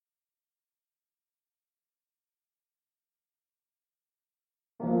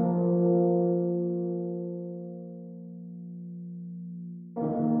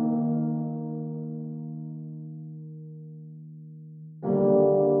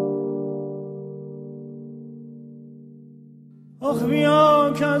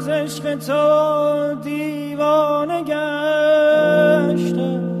بیا که از عشق تو دیوانه گشتم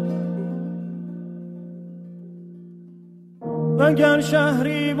وگر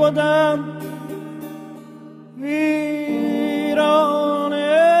شهری بودم ویرانه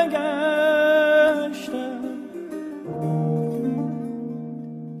گشتم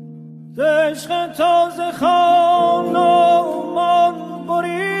ز عشق تازه خان و مان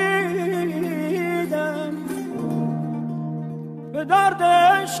بریدم به درد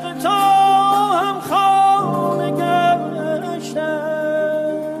عشق تا همخانه گشتم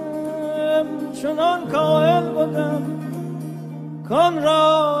چنان کاهل بودم کن را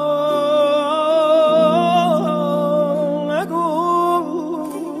نگویم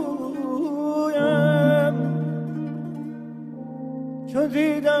چو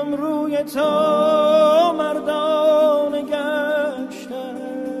دیدم روی تو مردانه گشتم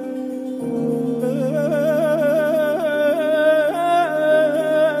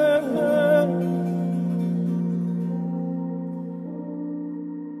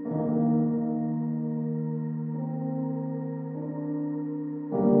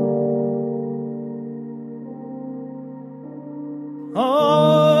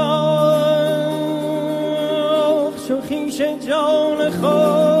چو خویش جان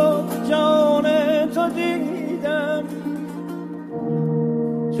خود جان تو دیدم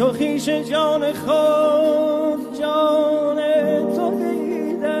چو خویش جان خود جان تو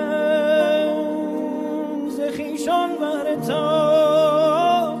دیدم ز خویشان بهر تو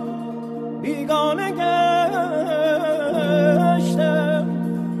بیگانه گشتم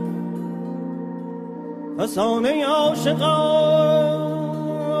فسانه عاشقان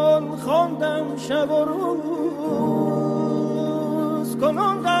خواندم شب و روز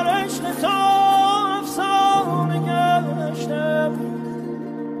کنون در عشق تو افسانه گشتم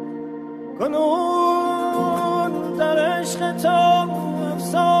کنون در عشق تو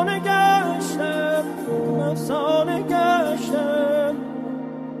افسانه گشتم افسانه گشتم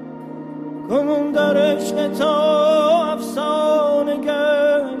کنون در عشق تو افسانه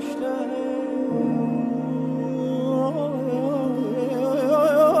گشتم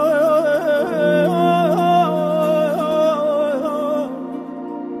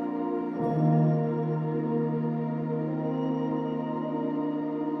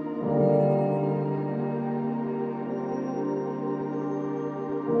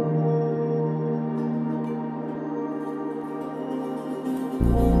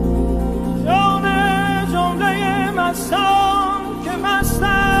مستان که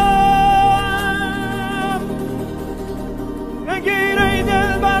مستم بگیر ای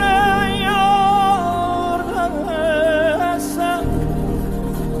دلبر عیار دستم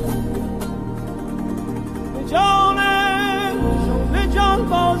به جانم به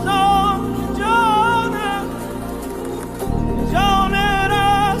جانبازان جانم به جان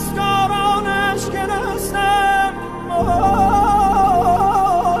رستگارانش که دستم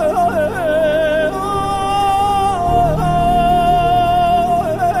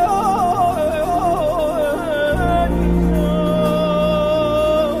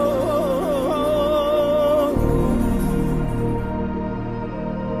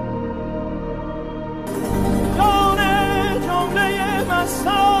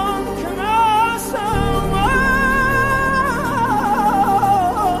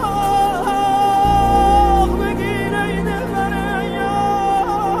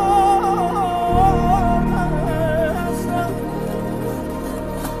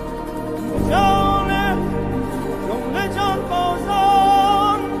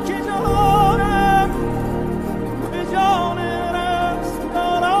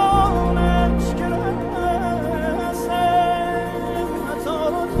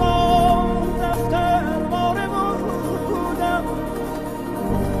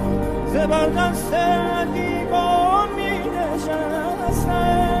بر دست دیوان می نشستم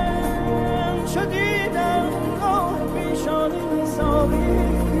چو دیدم پیشانی ساقی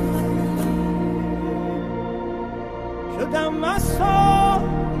شدم مستان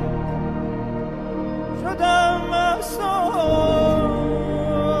شدم مستان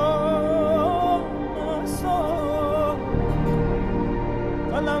مستان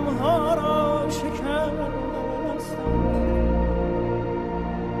قلم‌ها را شکستم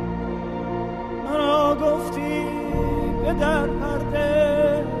مرا گفتی به در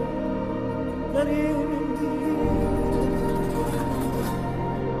پرده دری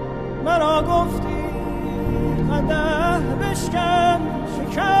مرا گفتی قدح بشکن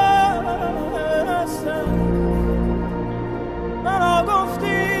شکستم مرا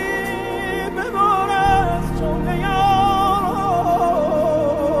گفتی ببر از جمله یار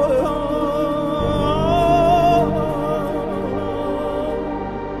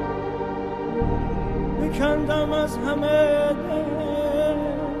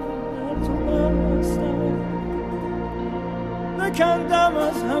دلم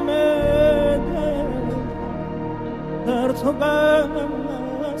از همه دل در تو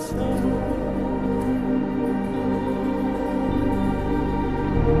بستم.